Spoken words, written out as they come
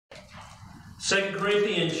2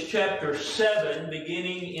 Corinthians chapter 7,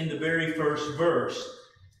 beginning in the very first verse.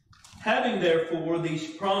 Having therefore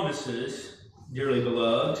these promises, dearly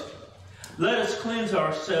beloved, let us cleanse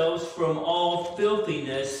ourselves from all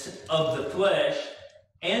filthiness of the flesh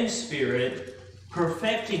and spirit,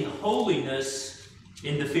 perfecting holiness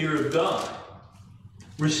in the fear of God.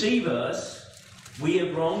 Receive us, we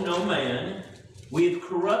have wronged no man, we have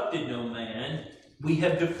corrupted no man, we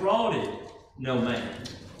have defrauded no man.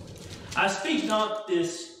 I speak not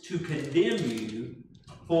this to condemn you,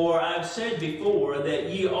 for I have said before that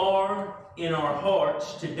ye are in our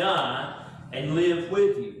hearts to die and live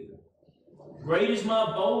with you. Great is my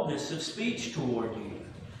boldness of speech toward you.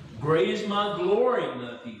 Great is my glorying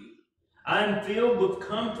of you. I am filled with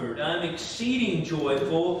comfort. I am exceeding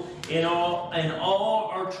joyful in all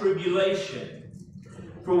our tribulation.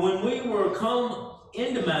 For when we were come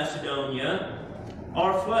into Macedonia,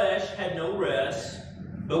 our flesh had no rest,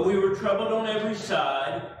 but we were troubled on every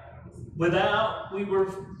side. Without we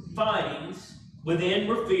were fightings, within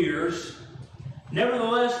were fears.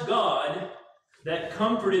 Nevertheless, God, that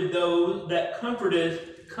comforteth those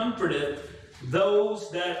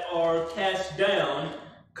that are cast down,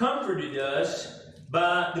 comforted us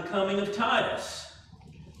by the coming of Titus,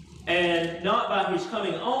 and not by his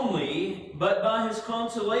coming only, but by his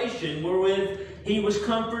consolation wherewith he was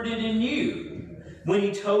comforted in you, when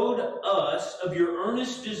he told us of your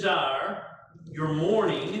earnest desire, your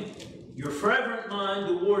mourning, your fervent mind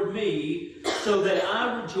toward me, so that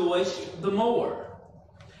I rejoiced the more.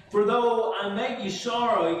 For though I make you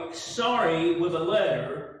sorry with a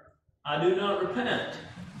letter, I do not repent.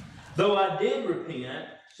 Though I did repent,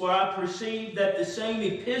 for I perceive that the same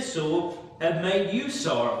epistle have made you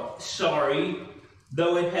sorry,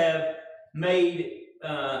 though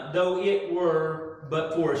it were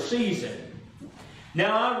but for a season.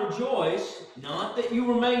 Now I rejoice, not that you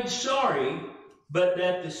were made sorry, but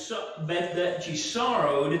that ye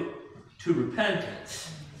sorrowed to repentance.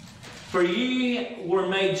 For ye were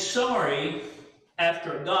made sorry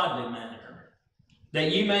after a godly manner,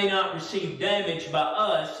 that ye may not receive damage by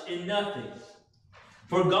us in nothing.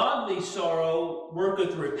 For godly sorrow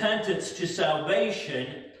worketh repentance to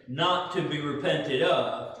salvation, not to be repented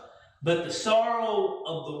of, but the sorrow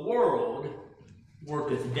of the world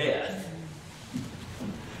worketh death.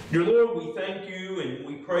 Dear Lord, we thank you and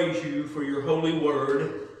we praise you for your holy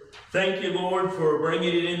word. Thank you, Lord, for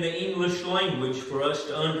bringing it in the English language for us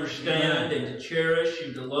to understand and to cherish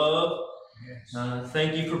and to love. Yes.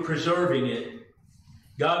 Thank you for preserving it.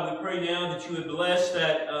 God, we pray now that you would bless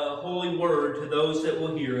that holy word to those that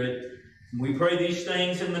will hear it. We pray these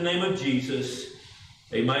things in the name of Jesus.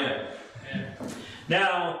 Amen. Amen.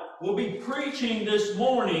 Now, we'll be preaching this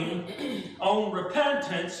morning on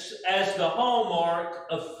repentance as the hallmark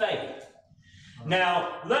of faith.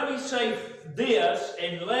 Now, let me say this,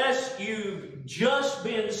 unless you've just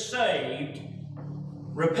been saved,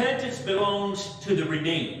 repentance belongs to the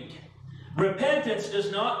redeemed. Repentance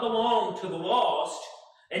does not belong to the lost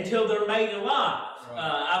until they're made alive.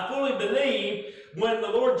 I fully believe when the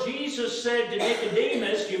Lord Jesus said to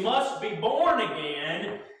Nicodemus, you must be born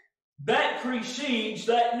again, that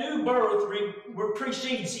new birth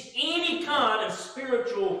precedes any kind of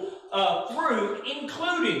spiritual fruit,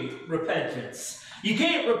 including repentance. You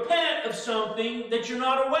can't repent of something that you're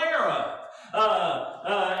not aware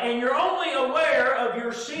of. And you're only aware of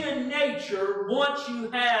your sin nature once you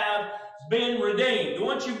have been redeemed.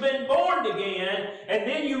 Once you've been born again, and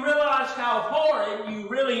then you realize how horrid you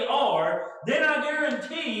really are, then I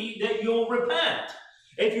guarantee that you'll repent.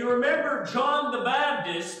 If you remember John the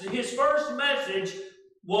Baptist, his first message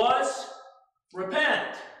was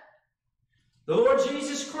repent. The Lord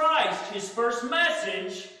Jesus Christ, his first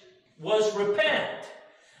message was repent.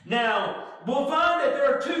 Now, we'll find that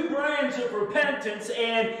there are two brands of repentance,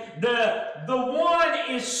 and the one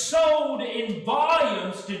is sold in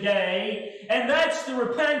volumes today, and that's the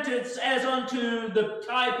repentance as unto the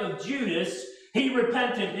type of Judas. He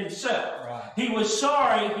repented himself. Right. He was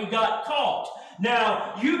sorry he got caught.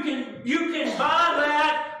 Now, you can buy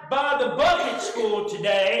that by the buckets full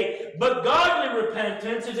today, but godly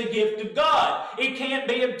repentance is a gift of God. It can't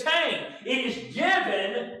be obtained. It is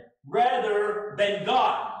given rather than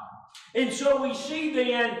God. And so we see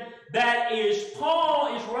then that as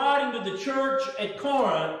Paul is writing to the church at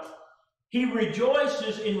Corinth, he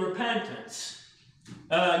rejoices in repentance.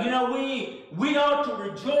 We ought to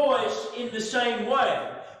rejoice in the same way.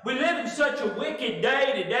 We live in such a wicked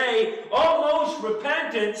day today, almost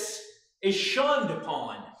repentance is shunned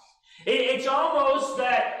upon. It's almost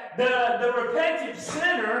that the repentant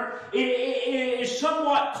sinner is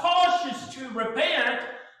somewhat cautious to repent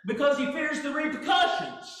because he fears the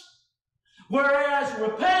repercussions. Whereas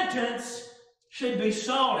repentance should be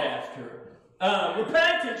sought after.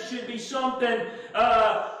 Repentance should be something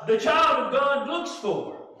the child of God looks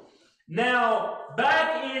for. Now,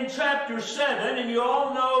 back in chapter 7, and you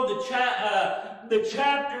all know the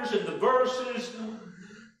chapters and the verses,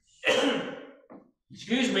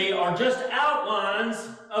 excuse me, are just outlines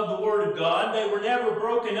of the Word of God. They were never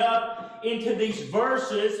broken up into these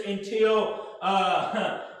verses until,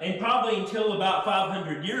 and probably until about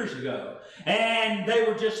 500 years ago. And they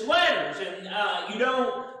were just letters, and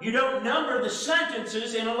you don't number the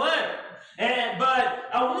sentences in a letter. But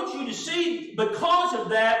I want you to see, because of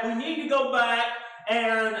that, we need to go back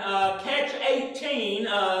and catch 18,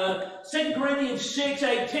 2 Corinthians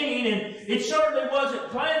 6:18, and it certainly wasn't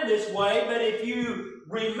planned this way, but if you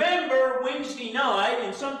remember Wednesday night,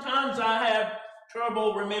 and sometimes I have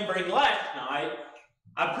trouble remembering last night,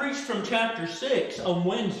 I preached from chapter 6 on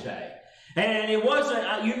Wednesday. And it wasn't,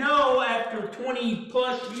 after 20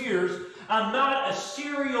 plus years, I'm not a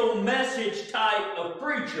serial message type of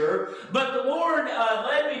preacher, but the Lord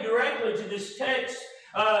led me directly to this text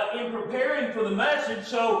in preparing for the message.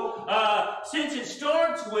 So since it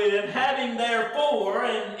starts with having therefore,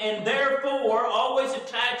 and therefore always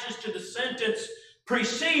attaches to the sentence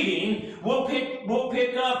preceding, we'll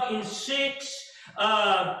pick up in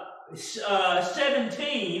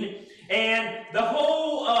 6:17, and the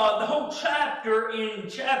whole chapter in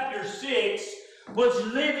chapter 6 was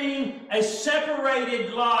living a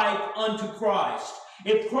separated life unto Christ.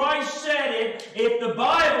 If Christ said it, if the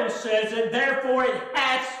Bible says it, therefore it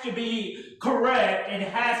has to be correct and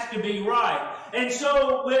has to be right. And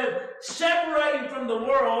so with separating from the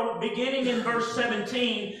world, beginning in verse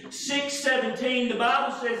 17, 6:17, the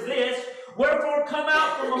Bible says this, wherefore come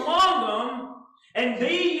out from among them, and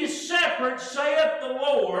be ye separate, saith the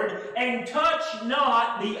Lord, and touch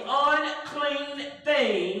not the unclean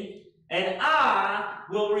thing, and I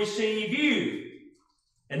will receive you.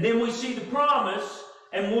 And then we see the promise,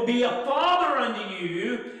 and will be a father unto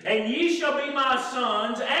you, and ye shall be my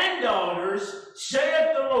sons and daughters,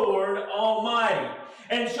 saith the Lord Almighty.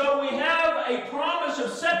 And so we have a promise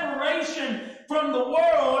of separation from the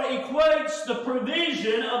world equates the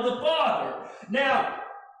provision of the Father. Now,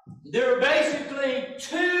 there are basically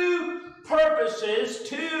two purposes,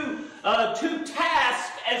 two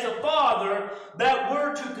tasks as a father that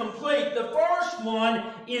we're to complete. The first one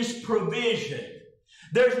is provision.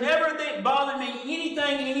 There's never bothered me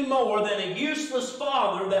anything any more than a useless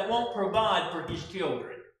father that won't provide for his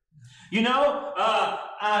children. It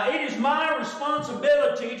is my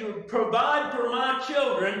responsibility to provide for my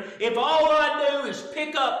children. If all I do is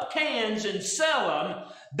pick up cans and sell them,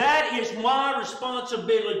 that is my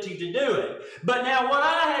responsibility to do it. But now what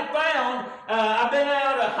I have found, I've been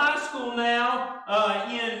out of high school now,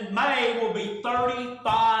 in May will be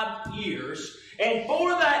 35 years. And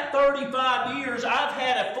for that 35 years, I've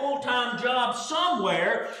had a full-time job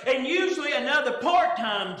somewhere, and usually another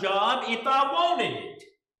part-time job if I wanted it.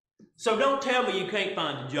 So don't tell me you can't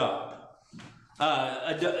find a job.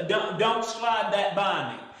 Don't slide that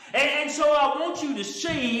by me. And so I want you to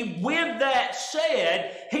see, with that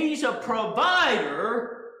said, he's a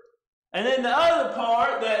provider. And then the other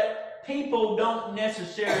part that people don't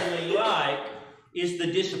necessarily like is the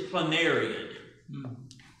disciplinarian.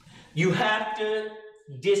 You have to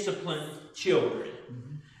discipline children.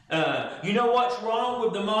 You know what's wrong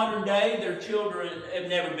with the modern day? Their children have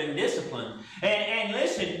never been disciplined. And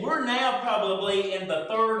listen, we're now probably in the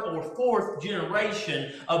third or fourth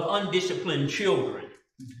generation of undisciplined children.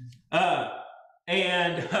 Those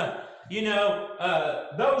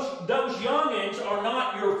youngins are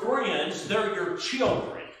not your friends, they're your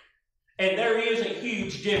children. And there is a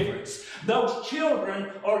huge difference. Those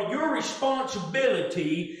children are your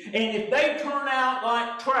responsibility, and if they turn out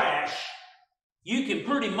like trash, you can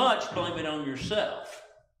pretty much blame it on yourself.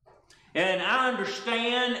 And I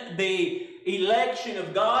understand the election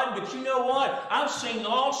of God, but you know what? I've seen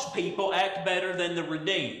lost people act better than the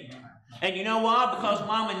redeemed. And you know why? Because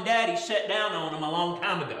Mom and Daddy sat down on them a long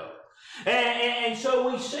time ago. And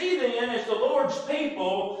so we see then, as the Lord's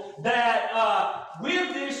people, that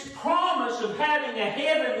with this promise of having a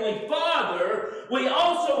heavenly Father, we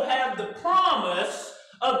also have the promise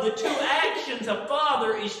of the two actions a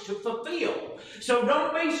father is to fulfill. So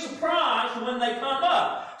don't be surprised when they come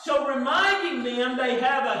up. So reminding them they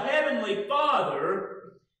have a heavenly Father,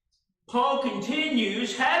 Paul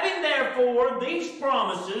continues, having therefore these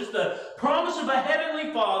promises, the promise of a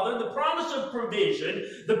heavenly Father, the promise of provision,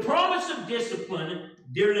 the promise of discipline,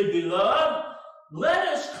 dearly beloved, let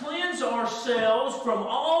us cleanse ourselves from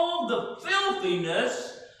all the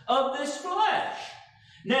filthiness of this flesh.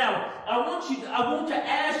 Now, I want to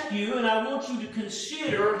ask you, and I want you to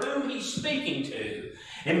consider whom he's speaking to.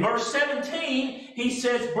 In verse 17, he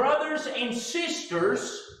says, brothers and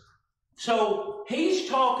sisters. So he's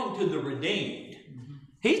talking to the redeemed.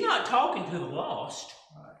 He's not talking to the lost.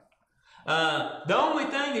 The only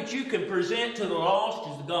thing that you can present to the lost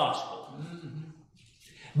is the gospel.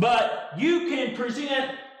 But you can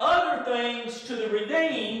present other things to the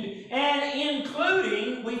redeemed, and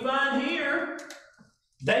including, we find here,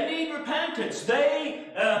 they need repentance. They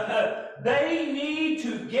need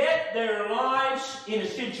to get their lives in a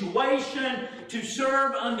situation to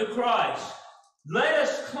serve unto Christ. Let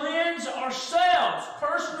us cleanse ourselves,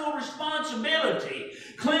 personal responsibility.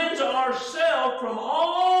 Cleanse ourselves from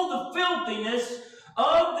all the filthiness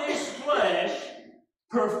of this flesh,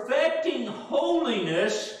 perfecting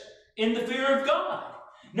holiness in the fear of God.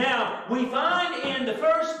 Now, we find in the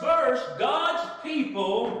first verse, God's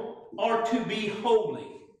people are to be holy.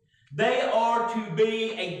 They are to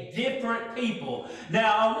be a different people.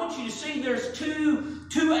 Now, I want you to see there's two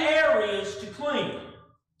areas to clean.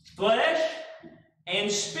 Flesh and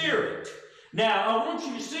spirit. Now, I want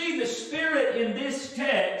you to see the spirit in this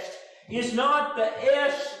text is not the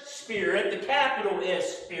S Spirit, the capital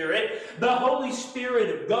S Spirit, the Holy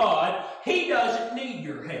Spirit of God. He doesn't need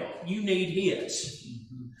your help. You need His.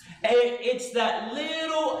 And it's that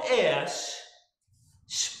little S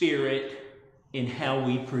Spirit in how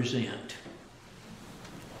we present,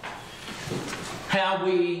 how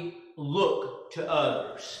we look to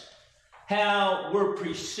others, how we're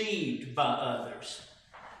perceived by others.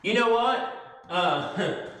 You know what?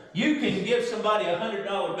 You can give somebody a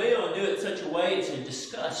 $100 bill and do it such a way it's a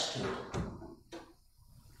disgust to them.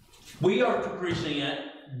 We are to present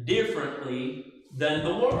differently than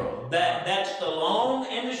the world. That's the long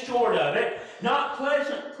and the short of it. Not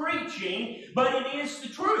pleasant preaching, but it is the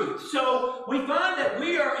truth. So we find that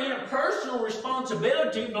we are in a personal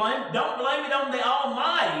responsibility. Don't blame it on the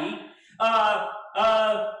Almighty.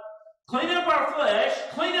 Clean up our flesh,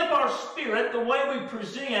 clean up our spirit, the way we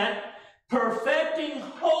present, perfecting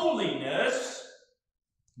holiness,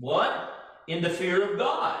 what? In the fear of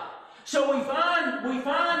God. So we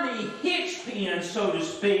find the hitch pin, so to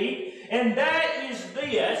speak, and that is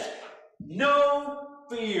this: no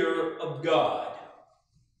fear of God.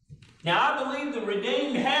 Now, I believe the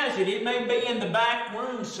redeemed has it. It may be in the back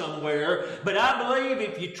room somewhere, but I believe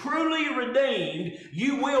if you're truly redeemed,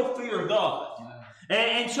 you will fear God.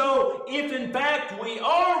 And so, if in fact we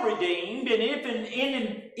are redeemed, and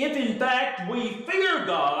if in fact we fear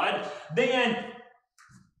God, then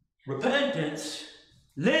repentance,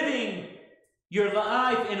 living your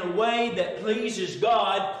life in a way that pleases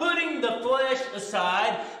God, putting the flesh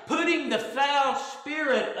aside, putting the foul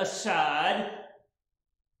spirit aside,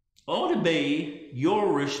 ought to be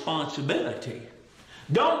your responsibility.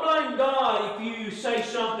 Don't blame God if you say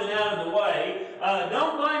something out of the way.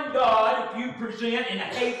 Don't blame God if you present in a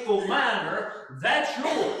hateful manner. That's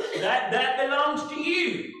yours. That belongs to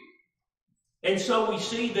you. And so we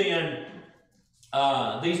see then,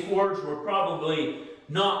 these words were probably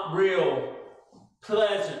not real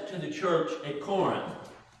pleasant to the church at Corinth.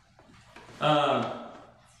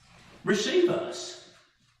 Receive us.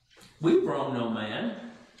 We've wronged no man.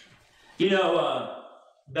 You know,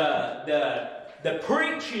 the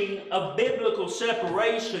preaching of biblical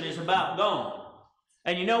separation is about gone.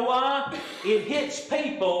 And you know why? It hits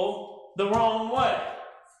people the wrong way.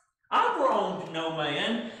 I've wronged no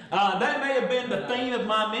man. That may have been the theme of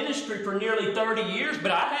my ministry for nearly 30 years,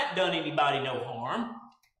 but I hadn't done anybody no harm.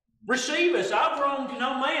 Receive us. I've wronged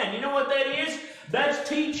no man. You know what that is? That's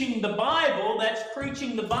teaching the Bible. That's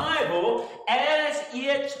preaching the Bible as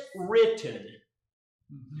it's written.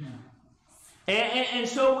 And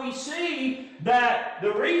so we see that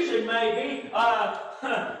the reason may be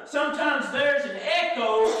sometimes there's an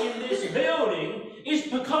echo in this building is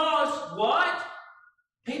because what?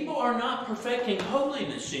 People are not perfecting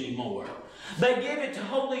holiness anymore. They give it to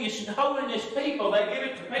holiness people. They give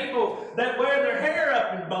it to people that wear their hair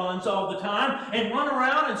up in buns all the time and run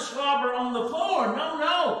around and slobber on the floor.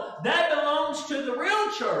 No. That belongs to the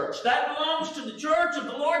real church. That belongs to the church of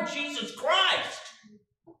the Lord Jesus Christ.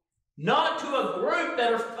 Not to a group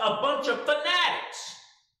that are a bunch of fanatics.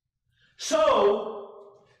 So,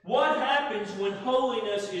 what happens when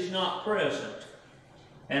holiness is not present?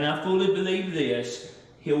 And I fully believe this: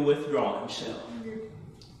 he'll withdraw himself.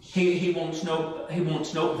 He wants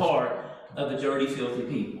no part of the dirty, filthy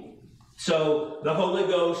people. So the Holy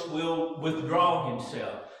Ghost will withdraw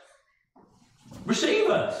himself. Receive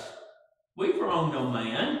us. We've wronged no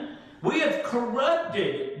man. We have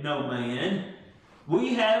corrupted no man.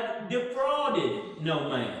 We have defrauded no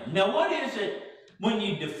man. Now, what is it when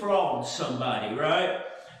you defraud somebody, right?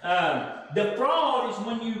 Defraud is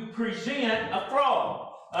when you present a fraud,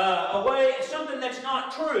 something that's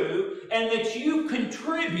not true and that you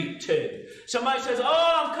contribute to. Somebody says,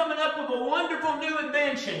 oh, I'm coming up with a wonderful new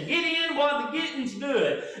invention. Get in while the getting's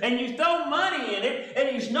good. And you throw money in it, and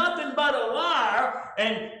he's nothing but a liar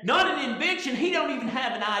and not an invention. He don't even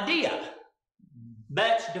have an idea.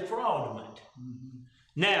 That's defraudment.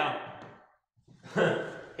 Now,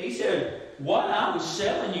 he said, what I was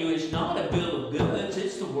selling you is not a bill of goods,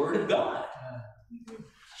 it's the Word of God.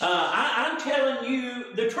 I'm telling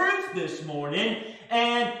you the truth this morning,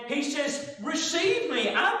 and he says, receive me.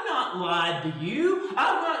 I've not lied to you.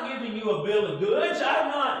 I've not given you a bill of goods.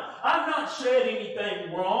 I've not said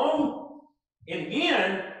anything wrong. And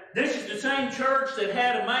again, this is the same church that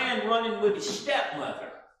had a man running with his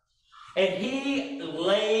stepmother, and he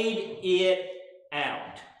laid it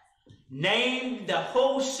out. Named the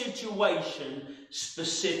whole situation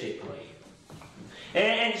specifically.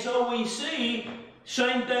 And so we see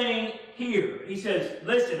same thing here. He says,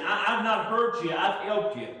 listen, I've not hurt you, I've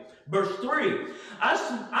helped you. Verse 3,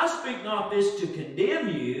 I speak not this to condemn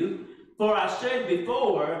you, for I said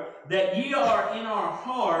before that ye are in our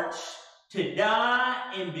hearts to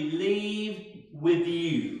die and believe with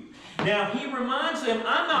you. Now, he reminds them,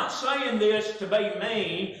 I'm not saying this to be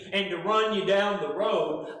mean and to run you down the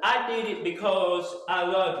road. I did it because I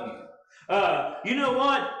love you. You know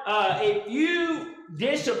what? If you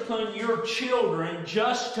discipline your children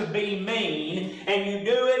just to be mean, and you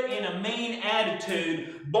do it in a mean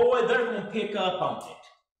attitude, boy, they're going to pick up on it.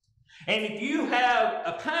 And if you have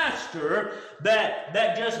a pastor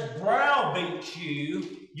that just browbeats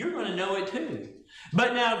you, you're going to know it too.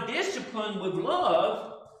 But now, discipline with love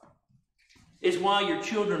is why your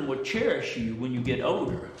children will cherish you when you get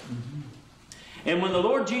older. And when the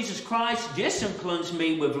Lord Jesus Christ disciplines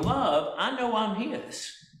me with love, I know I'm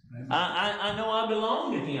His. I know I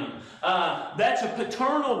belong to Him. That's a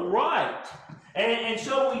paternal right. And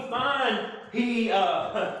so we find He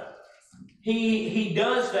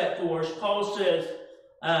does that for us. Paul says,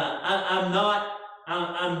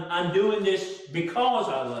 I'm doing this because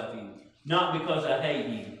I love you, not because I hate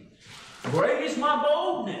you. Great is my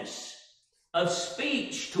boldness of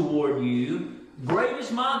speech toward you. Great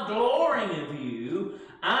is my glorying of you.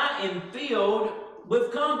 I am filled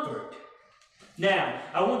with comfort. Now,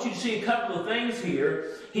 I want you to see a couple of things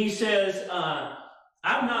here. He says,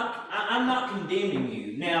 I'm not condemning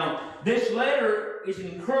you. Now, this letter is an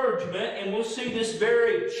encouragement, and we'll see this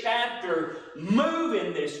very chapter move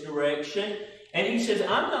in this direction. And he says,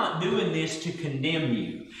 I'm not doing this to condemn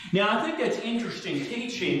you. Now, I think that's interesting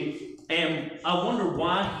teaching. And I wonder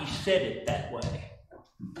why he said it that way.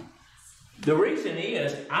 The reason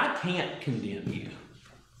is, I can't condemn you.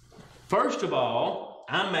 First of all,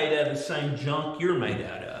 I'm made out of the same junk you're made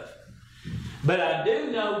out of. But I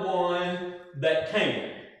do know one that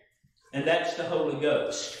can, and that's the Holy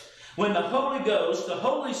Ghost. When the Holy Ghost, the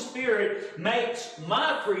Holy Spirit, makes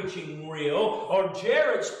my preaching real, or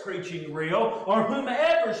Jared's preaching real, or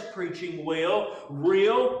whomever's preaching real,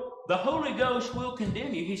 the Holy Ghost will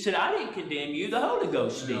condemn you. He said, I didn't condemn you, the Holy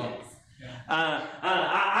Ghost did.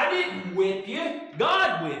 I didn't whip you,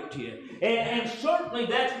 God whipped you. And certainly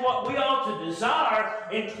that's what we ought to desire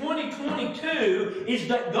in 2022, is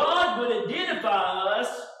that God would identify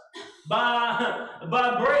us by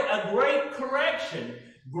a great correction.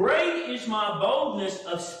 Great is my boldness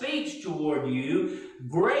of speech toward you.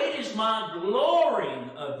 Great is my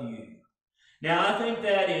glorying of you. Now, I think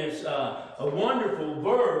that is a wonderful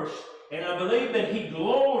verse, and I believe that he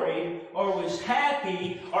gloried or was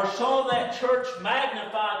happy or saw that church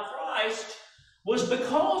magnify Christ was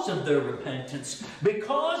because of their repentance,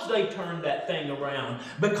 because they turned that thing around,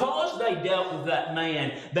 because they dealt with that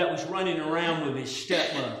man that was running around with his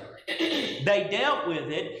stepmother. They dealt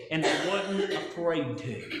with it, and they wasn't afraid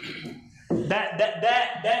to.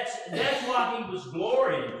 That's why he was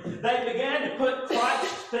glorying. They began to put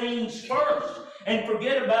Christ's things first and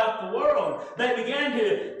forget about the world. They began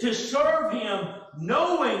to serve him,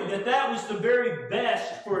 knowing that was the very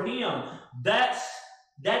best for him. That's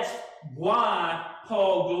why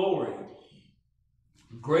Paul gloried.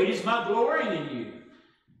 Great is my glorying in you.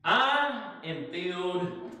 I am filled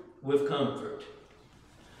with comfort.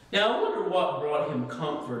 Now, I wonder what brought him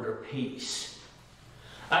comfort or peace.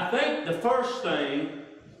 I think the first thing,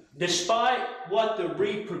 despite what the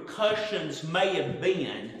repercussions may have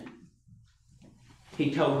been,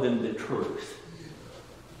 he told them the truth.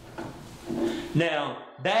 Now,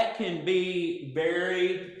 that can be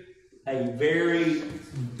a very,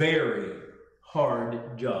 very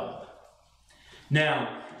hard job.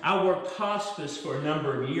 Now, I worked hospice for a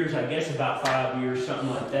number of years, I guess about 5 years, something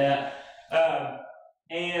like that.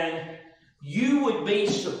 And you would be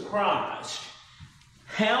surprised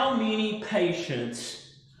how many patients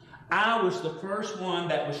I was the first one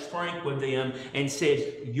that was frank with them and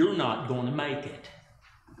said, you're not going to make it.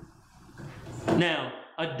 Now,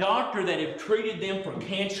 a doctor that had treated them for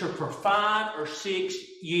cancer for 5 or 6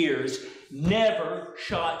 years never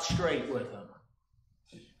shot straight with them.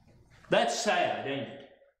 That's sad, ain't it?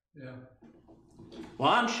 Yeah. Well,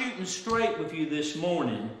 I'm shooting straight with you this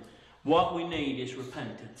morning. What we need is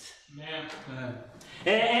repentance. Yeah.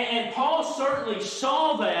 And Paul certainly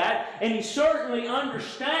saw that, and he certainly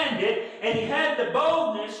understood it, and he had the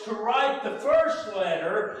boldness to write the first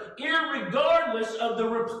letter, irregardless of the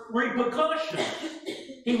repercussions.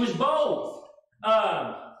 He was bold.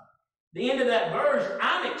 The end of that verse,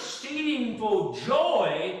 I'm exceeding full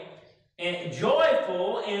joy and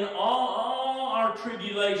joyful in all our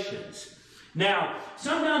tribulations. Now,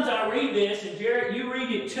 sometimes I read this, and Jared, you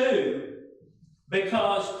read it too.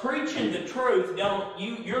 Because preaching the truth,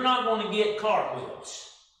 you're not going to get cartwheels.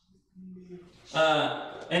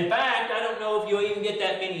 In fact, I don't know if you'll even get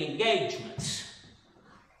that many engagements.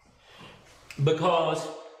 But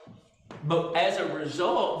as a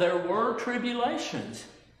result, there were tribulations.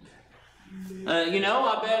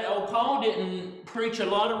 I bet old Paul didn't preach a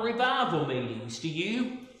lot of revival meetings. Do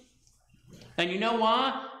you? And you know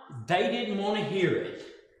why? They didn't want to hear it.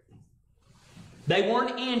 They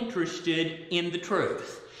weren't interested in the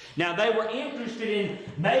truth. Now, they were interested in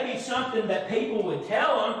maybe something that people would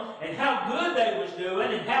tell them and how good they was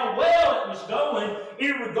doing and how well it was going,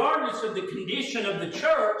 irregardless of the condition of the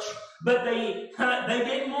church, but they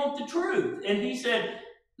didn't want the truth. And he said,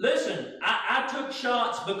 listen, I took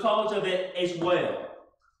shots because of it as well.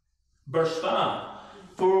 Verse 5,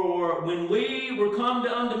 for when we were come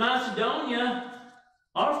unto Macedonia,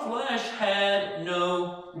 our flesh had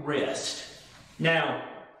no rest. Now,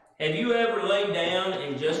 have you ever laid down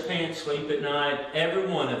and just can't sleep at night? Every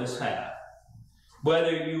one of us have.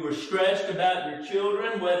 Whether you were stressed about your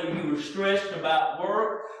children, whether you were stressed about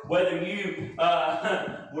work, whether you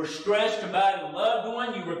were stressed about a loved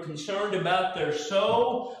one, you were concerned about their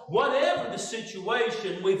soul, whatever the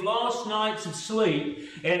situation, we've lost nights of sleep.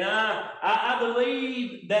 And I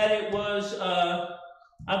believe that it was,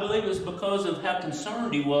 because of how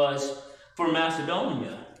concerned he was for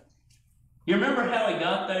Macedonia. You remember how he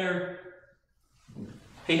got there?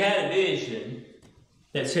 He had a vision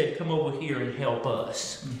that said, come over here and help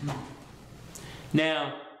us. Mm-hmm.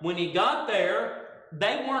 Now, when he got there,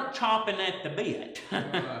 they weren't chopping at the bit.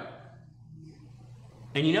 Right.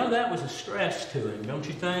 And you know, that was a stress to him, don't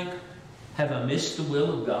you think? Have I missed the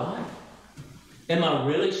will of God? Am I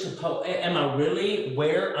really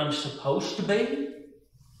where I'm supposed to be?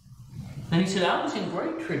 And he said, I was in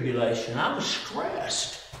great tribulation. I was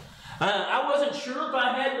stressed. I wasn't sure if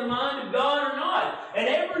I had the mind of God or not. And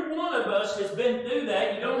every one of us has been through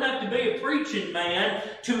that. You don't have to be a preaching man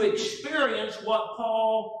to experience what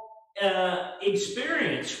Paul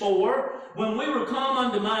experienced. For when we were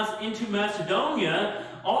come into Macedonia,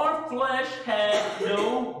 our flesh had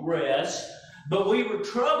no rest, but we were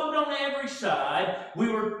troubled on every side. We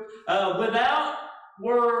were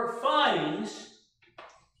were fightings,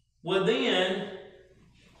 within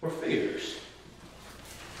were fears.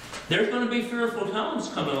 There's going to be fearful times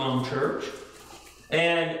coming along, church.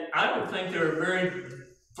 And I don't think they're very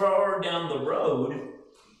far down the road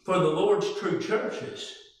for the Lord's true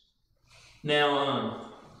churches.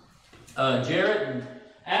 Now, Jarrett and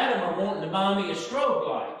Adam are wanting to buy me a strobe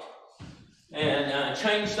light and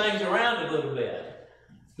change things around a little bit.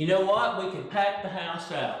 You know what? We could pack the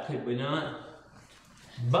house out, could we not?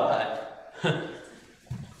 But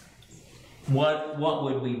what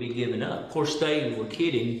would we be giving up? Of course, they were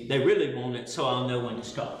kidding. They really want it so I'll know when to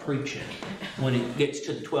stop preaching when it gets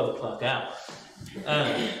to the 12 o'clock hour.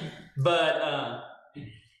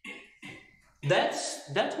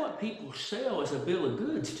 That's what people sell as a bill of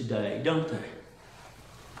goods today, don't they?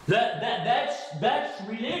 That's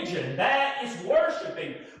religion. That is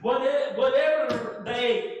worshiping. Whatever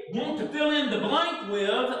they want to fill in the blank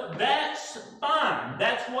with, that's fine.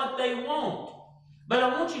 That's what they want. But I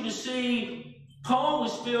want you to see, Paul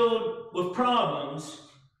was filled with problems,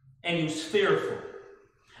 and he was fearful.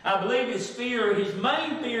 I believe his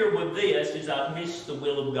main fear with this is, I've missed the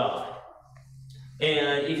will of God.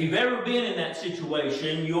 And if you've ever been in that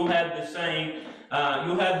situation, you'll have the same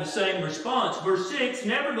response. Verse 6,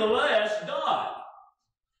 nevertheless, God,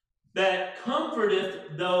 that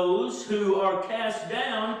comforteth those who are cast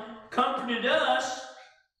down, comforted us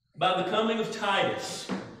by the coming of Titus.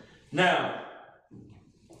 Now,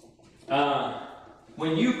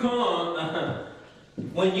 when you come,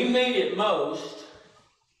 when you need it most,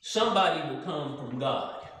 somebody will come from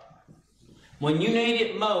God. When you need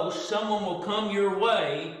it most, someone will come your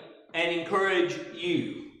way and encourage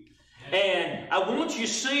you. And I want you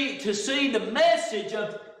to see the message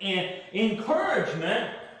of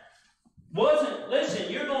encouragement wasn't,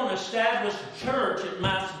 listen, you're going to establish a church at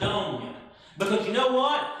Macedonia. Because you know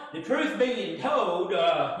what? The truth being told,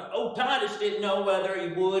 old Titus didn't know whether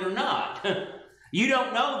he would or not. You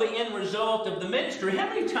don't know the end result of the ministry. How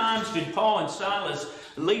many times did Paul and Silas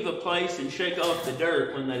leave a place and shake off the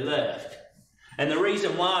dirt when they left? And the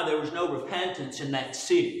reason why there was no repentance in that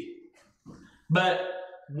city. But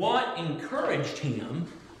what encouraged him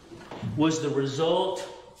was the result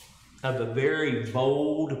of a very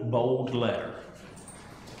bold letter.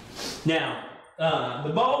 Now,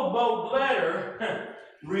 the bold letter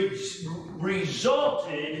resulted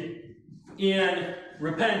in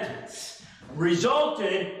repentance,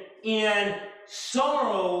 resulted in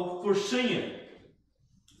sorrow for sin.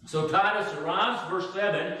 So Titus arrives, verse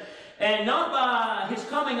 7, and not by his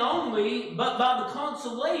coming only, but by the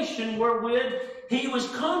consolation wherewith he was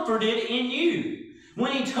comforted in you.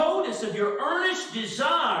 When he told us of your earnest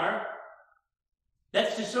desire,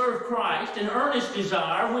 that's to serve Christ, an earnest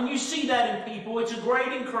desire. When you see that in people, it's a great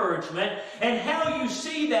encouragement. And how you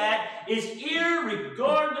see that is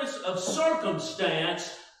irregardless of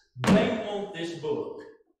circumstance, they want this book.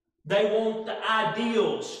 They want the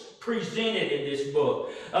ideals presented in this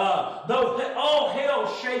book. Though all hell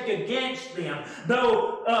shake against them,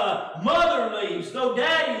 though mother leaves, though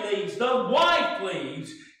daddy leaves, though wife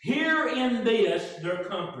leaves, here in this they're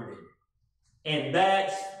comforted. And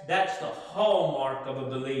that's the hallmark of a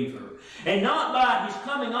believer. And not by his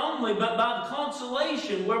coming only, but by the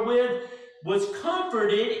consolation wherewith was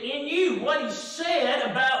comforted in you. What he said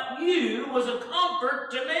about you was a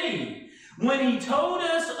comfort to me. When he told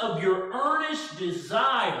us of your earnest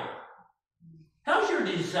desire. How's your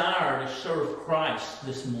desire to serve Christ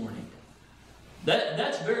this morning?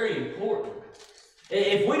 That's very important.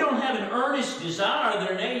 If we don't have an earnest desire,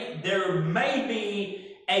 there may be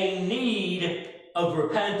a need of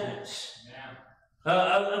repentance.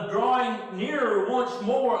 Of drawing nearer once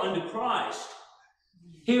more unto Christ.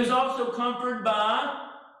 He was also comforted by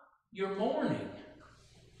your mourning.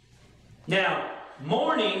 Now,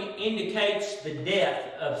 mourning indicates the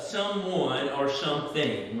death of someone or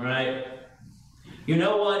something, right? You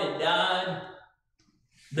know what had died?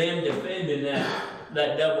 Them defending that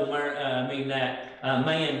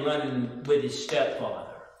man running with his stepmother.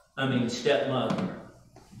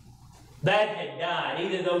 That had died.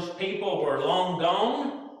 Either those people were long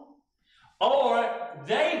gone, or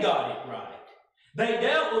they got it right. They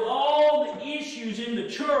dealt with all the issues in the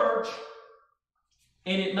church,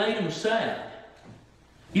 and it made them sad.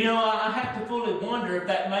 You know, I have to fully wonder if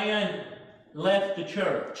that man left the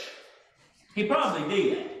church. He probably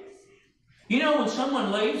did. You know, when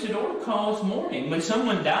someone leaves, it ought to cause mourning. When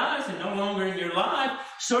someone dies and no longer in your life,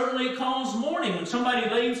 certainly it causes mourning. When somebody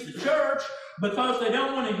leaves the church because they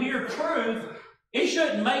don't want to hear truth, it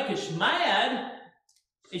shouldn't make us mad.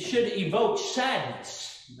 It should evoke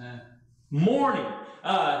sadness. Amen. Mourning.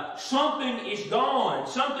 Something is gone.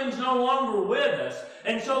 Something's no longer with us.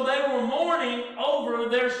 And so they were mourning over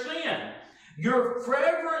their sin. Your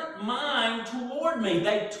fervent mind toward me.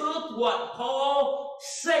 They took what Paul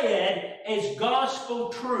said as gospel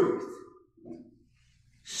truth.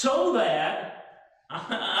 So that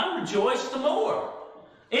I rejoice the more.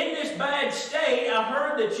 In this bad state, I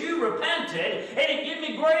heard that you repented, and it gave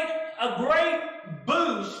me a great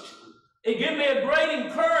boost. It gave me a great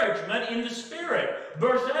encouragement in the Spirit.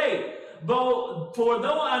 Verse 8, for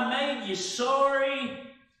though I made you sorry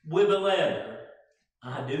with a letter,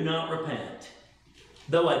 I do not repent.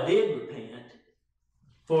 Though I did repent,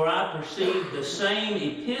 for I perceive the same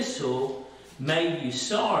epistle made you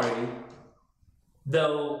sorry,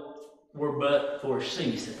 though were but for a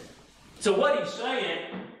season. So what he's saying,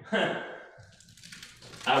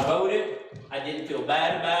 I voted, I didn't feel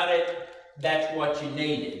bad about it, that's what you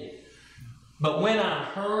needed. But when I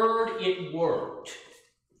heard it worked,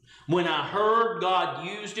 when I heard God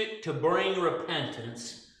used it to bring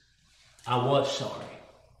repentance, I was sorry.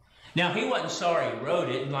 Now, he wasn't sorry he wrote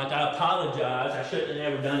it, and like, I apologize, I shouldn't have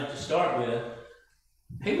never done it to start with.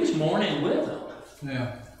 He was mourning with them.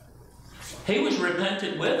 Yeah. He was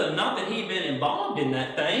repentant with them. Not that he'd been involved in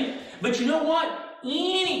that thing, but you know what?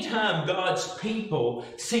 Anytime God's people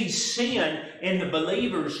see sin in the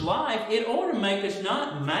believer's life, it ought to make us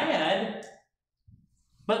not mad,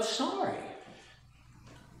 but sorry.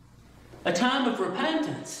 A time of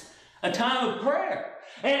repentance, a time of prayer.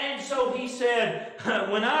 And so he said,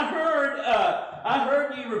 when I heard I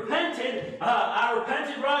heard you repented. I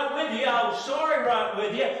repented right with you. I was sorry right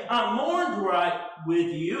with you. I mourned right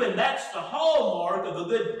with you. And that's the hallmark of a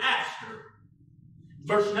good pastor.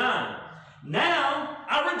 Verse 9. Now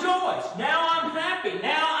I rejoice. Now I'm happy.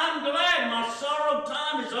 Now I'm glad. My sorrow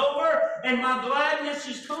time is over and my gladness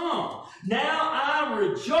is come. Now I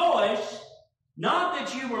rejoice, not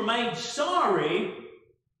that you were made sorry,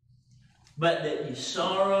 but that you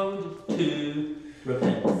sorrowed to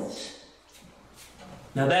repentance.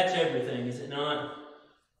 Now that's everything, is it not?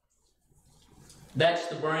 That's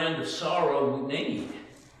the brand of sorrow we need.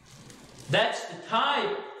 That's the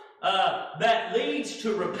type that leads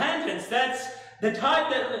to repentance. That's the type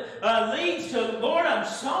that leads to, Lord, I'm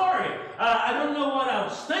sorry. I don't know what I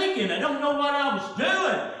was thinking. I don't know what I was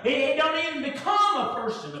doing. It don't even become a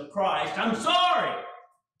person of Christ. I'm sorry.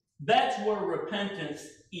 That's where repentance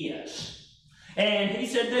is. And he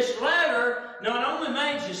said this letter not only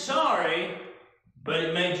made you sorry, but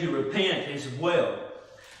it made you repent as well.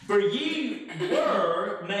 For ye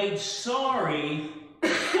were made sorry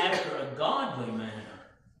after a godly manner.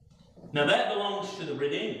 Now that belongs to the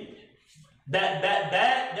redeemed.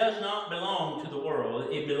 That does not belong to the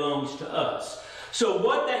world. It belongs to us. So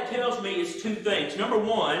what that tells me is two things. Number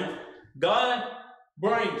one, God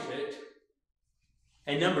brings it.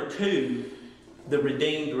 And number two, the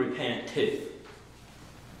redeemed repent too.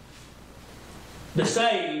 The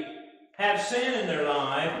saved have sin in their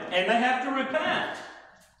life and they have to repent.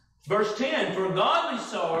 Verse 10, for godly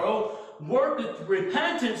sorrow worketh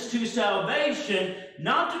repentance to salvation,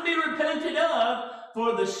 not to be repented of,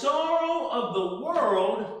 for the sorrow of the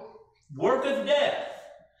world worketh death.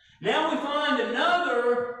 Now we find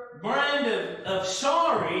another brand of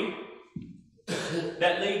sorry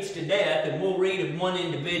that leads to death, and we'll read of one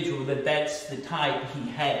individual that's the type he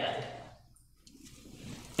had.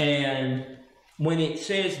 And when it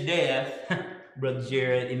says death, Brother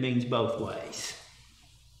Jared, it means both ways.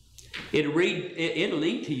 It'll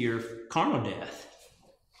lead to your carnal death.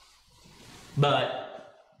 But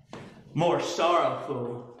more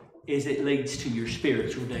sorrowful is it leads to your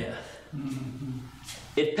spiritual death. Mm-hmm.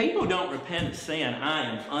 If people don't repent of sin, I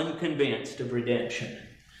am unconvinced of redemption.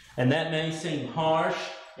 And that may seem harsh,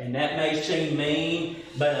 and that may seem mean,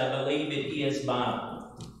 but I believe it is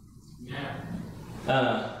Bible. Yeah.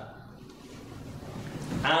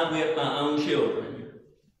 I whip my own children,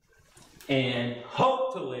 and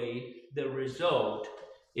hopefully the result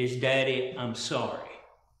is, Daddy, I'm sorry.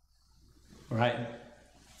 Right?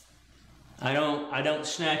 I don't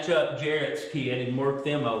snatch up Jarrett's kid and work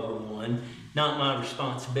them over one. Not my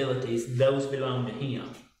responsibilities. Those belong to him.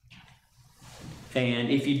 And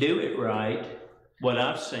if you do it right, what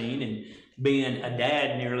I've seen, and being a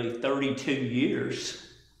dad nearly 32 years,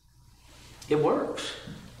 it works.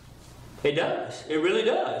 It does. It really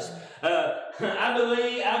does. I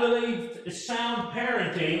believe sound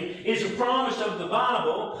parenting is a promise of the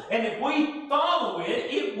Bible, and if we follow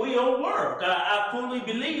it, it will work. I fully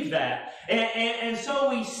believe that. And so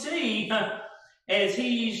we see, as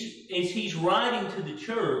he's writing to the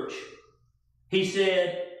church, he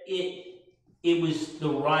said it was the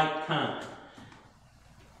right kind.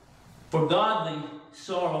 For godly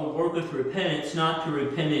sorrow worketh repentance, not to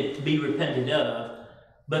be repented of,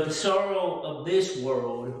 but the sorrow of this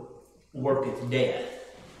world worketh death.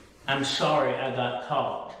 I'm sorry I got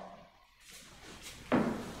caught.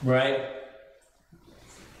 Right?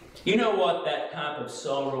 You know what that type of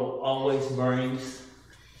sorrow always brings?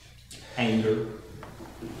 Anger.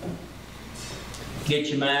 Get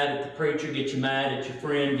you mad at the preacher, get you mad at your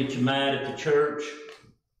friend, get you mad at the church.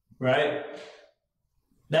 Right?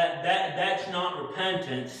 That's not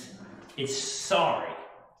repentance. It's sorry.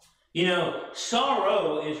 You know,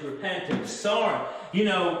 sorrow is repentance. Sorry. You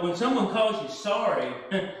know, when someone calls you sorry,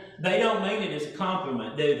 they don't mean it as a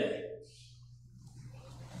compliment, do they?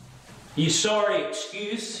 You sorry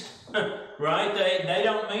excuse, right? They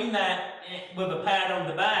don't mean that with a pat on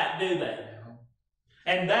the back, do they?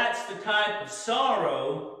 And that's the type of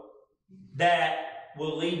sorrow that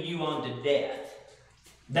will lead you on to death.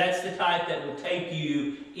 That's the type that will take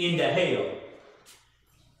you into hell.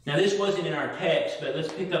 Now, this wasn't in our text, but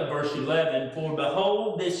let's pick up verse 11. For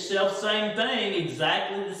behold, this selfsame thing,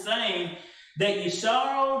 exactly the same, that you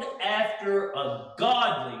sorrowed after a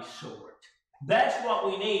godly sort. That's what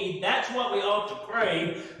we need. That's what we ought to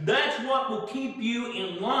crave. That's what will keep you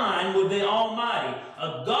in line with the Almighty.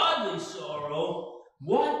 A godly sorrow,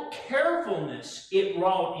 what carefulness it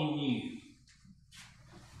wrought in you.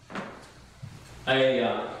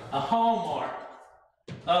 A hallmark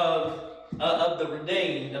of the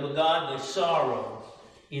redeemed, of a godly sorrow,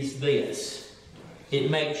 is this. It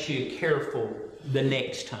makes you careful the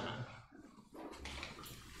next time.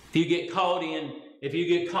 If you get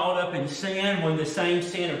caught up in sin when the same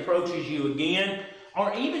sin approaches you again,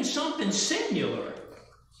 or even something similar,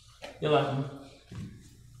 you're like,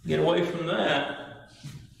 get away from that.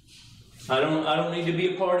 I don't need to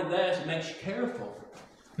be a part of that. It makes you careful.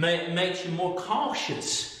 It makes you more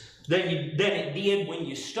cautious than it did when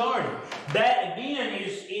you started. That again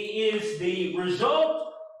is the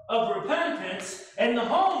result of repentance and the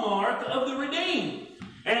hallmark of the redeemed.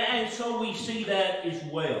 And so we see that as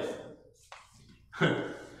well.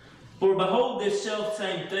 For behold, this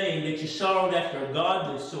self-same thing that you sorrowed after a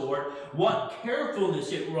godly sort, what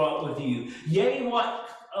carefulness it wrought with you. Yea,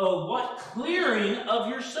 what clearing of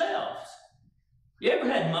yourselves. You ever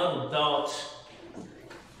had muddled thoughts?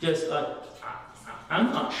 Just like,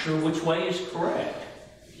 I'm not sure which way is correct.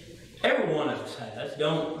 Every one of us has.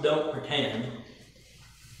 Don't pretend.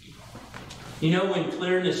 You know when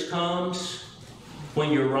clearness comes?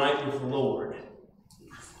 When you're right with the Lord.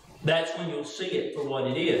 That's when you'll see it for what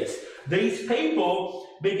it is. These people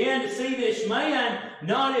began to see this man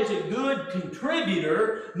not as a good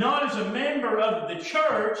contributor, not as a member of the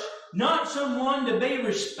church, not someone to be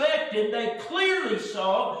respected. They clearly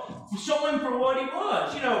saw him for what he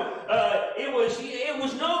was. You know, it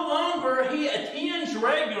was no longer he attends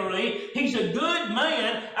regularly. He's a good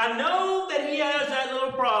man. I know that he has that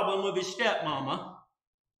little problem with his stepmama,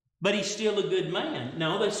 but he's still a good man.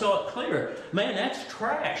 No, they saw it clear. Man, that's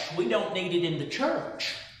trash. We don't need it in the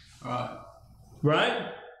church. Right.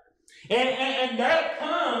 Right? And that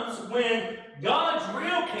comes when God's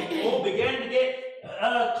real people began to get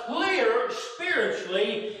clear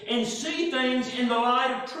spiritually and see things in the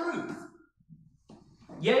light of truth.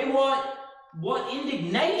 Yea, what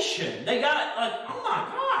indignation. They got like, oh my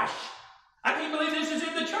gosh, I can't believe this is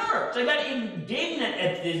in the church. They got indignant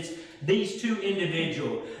at these two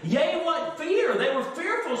individuals. Yea, what fear. They were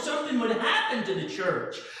fearful something would happen to the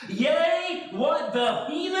church. Yea, what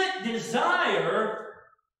vehement desire.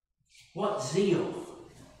 What zeal.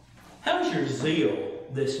 How's your zeal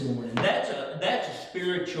this morning? That's a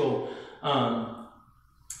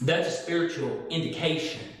spiritual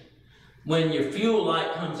indication. When your fuel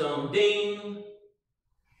light comes on, ding,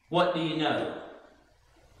 what do you know?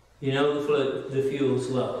 You know the fuel's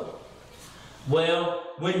low. Well,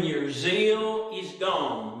 when your zeal is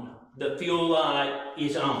gone, the fuel light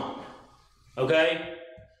is on. Okay?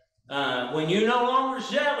 When you're no longer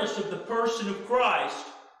zealous of the person of Christ,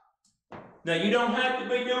 now you don't have to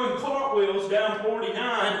be doing cartwheels down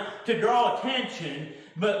 49 to draw attention,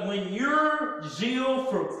 but when your zeal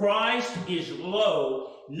for Christ is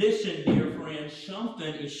low, listen, dear friends,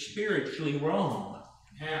 something is spiritually wrong.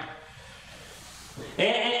 Yeah.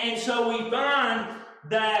 And so we find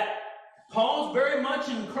that Paul's very much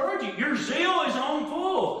encouraging. Your zeal is on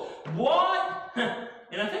full. What?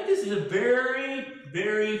 And I think this is a very,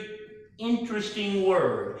 very interesting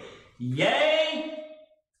word. Yea,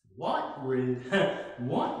 what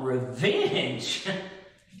revenge.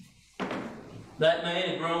 That man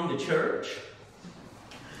had grown the church.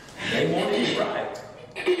 They wanted it right.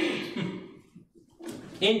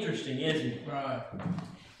 Interesting, isn't it? Right.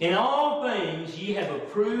 In all things ye have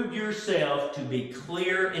approved yourself to be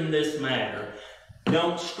clear in this matter.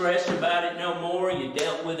 Don't stress about it no more. You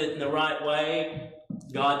dealt with it in the right way.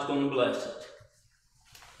 God's going to bless it.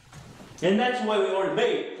 And that's the way we ought to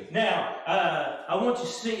be. Now, I want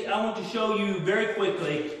to show you very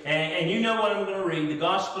quickly, and you know what I'm going to read, the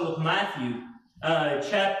Gospel of Matthew,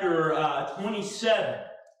 chapter 27.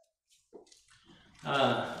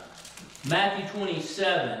 Matthew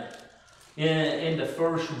 27. In the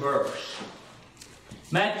first verse.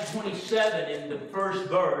 Matthew 27 in the first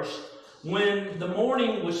verse. When the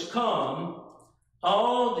morning was come,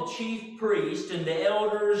 all the chief priests and the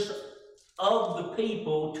elders of the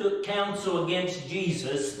people took counsel against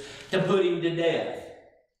Jesus to put him to death.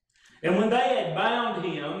 And when they had bound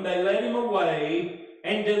him, they led him away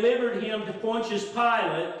and delivered him to Pontius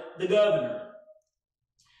Pilate, the governor.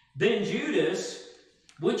 Then Judas,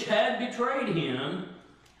 which had betrayed him,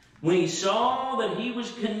 when he saw that he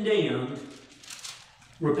was condemned,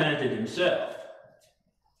 repented himself,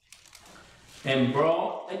 and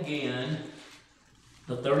brought again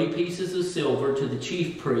the 30 pieces of silver to the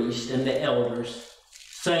chief priest and the elders,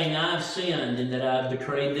 saying, I've sinned in that I've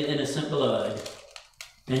betrayed the innocent blood.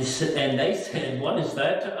 And they said, what is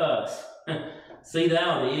that to us? See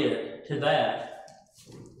thou it to that.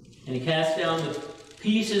 And he cast down the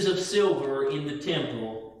pieces of silver in the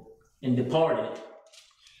temple and departed,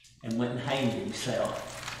 and went and hanged himself.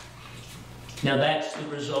 Now that's the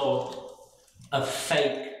result of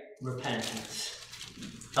fake repentance.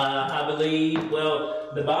 I believe,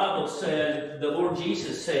 well, the Bible said, the Lord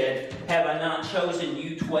Jesus said, have I not chosen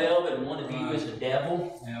you 12 and one of you is a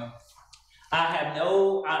devil? Yeah.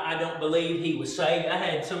 I don't believe he was saved. I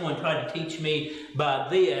had someone try to teach me by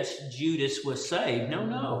this, Judas was saved.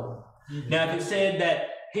 No. Now, if it said that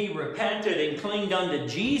he repented and clinged unto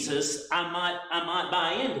Jesus, I might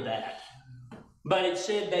buy into that. But it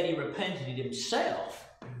said that he repented himself.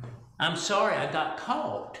 I'm sorry I got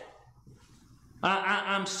caught.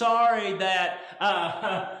 I'm sorry that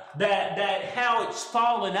how it's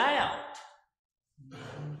fallen out.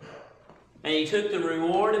 And he took the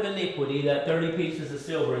reward of iniquity, that 30 pieces of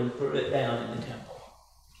silver, and threw it down in the temple.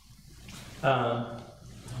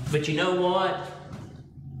 But you know what?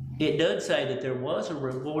 It does say that there was a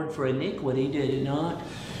reward for iniquity, did it not?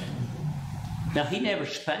 Now, he never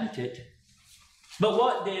spent it. But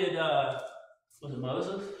what did, was it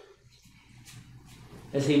Moses?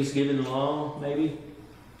 As he was given the law, maybe?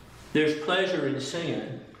 There's pleasure in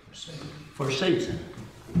sin for a season.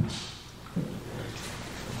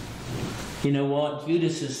 You know what?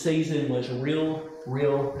 Judas's season was real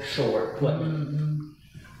short, wasn't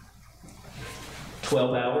it?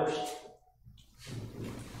 12 hours.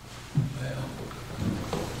 Well.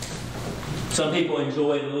 Some people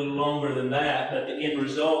enjoy it a little longer than that, but the end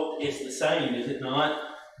result is the same, is it not?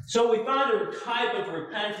 So we find a type of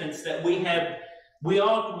repentance that we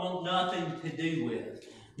ought to want nothing to do with.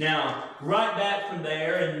 Now, right back from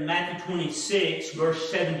there in Matthew 26, verse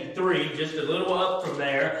 73, just a little up from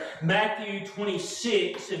there, Matthew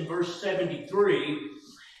 26 and verse 73,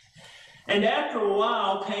 and after a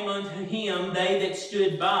while came unto him they that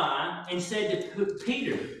stood by, and said to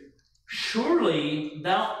Peter, surely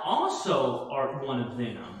thou also art one of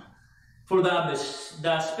them, for thy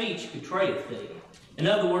speech betrayeth thee. In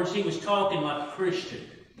other words, he was talking like a Christian.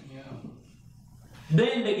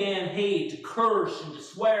 Then began he to curse and to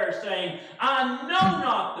swear, saying, I know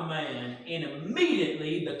not the man. And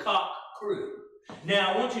immediately the cock crew.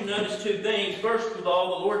 Now, I want you to notice two things. First of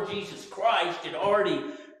all, the Lord Jesus Christ had already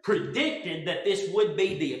predicted that this would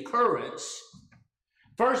be the occurrence.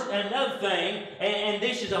 First, another thing, and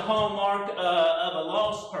this is a hallmark of a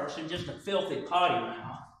lost person, just a filthy potty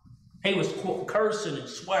mouth. He was cursing and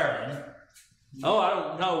swearing. Oh, I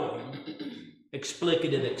don't know him.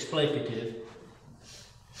 Explicative.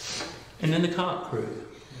 And then the cock crew.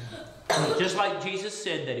 Just like Jesus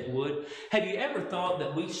said that it would. Have you ever thought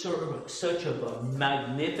that we serve such a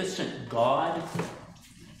magnificent God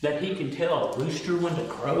that he can tell a rooster when to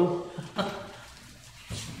crow?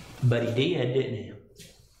 But he didn't he?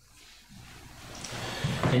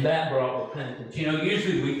 And that brought repentance. You know,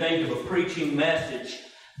 usually we think of a preaching message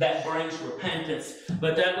that brings repentance.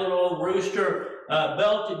 But that little old rooster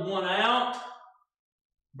belted one out.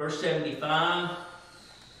 Verse 75.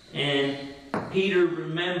 And Peter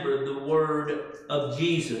remembered the word of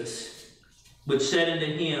Jesus, which said unto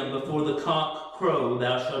him, before the cock crow,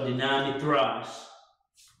 thou shalt deny me thrice.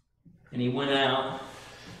 And he went out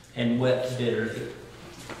and wept bitterly.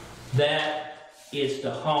 That is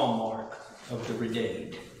the hallmark of the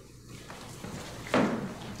redeemed.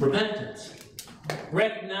 Repentance.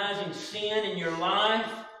 Recognizing sin in your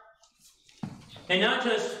life, and not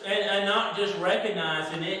just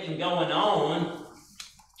recognizing it and going on,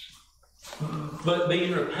 but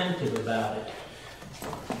being repentant about it.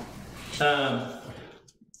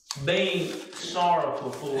 Being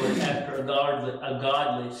sorrowful for it after a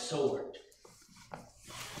godly sort.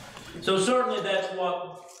 So certainly that's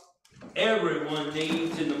what everyone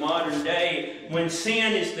needs in the modern day when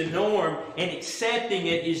sin is the norm and accepting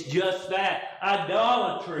it is just that.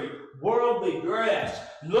 Idolatry, worldly dress,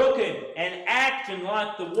 looking and acting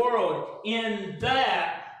like the world, in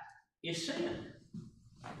that is sin.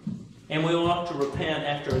 And we ought to repent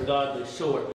after a godly sort.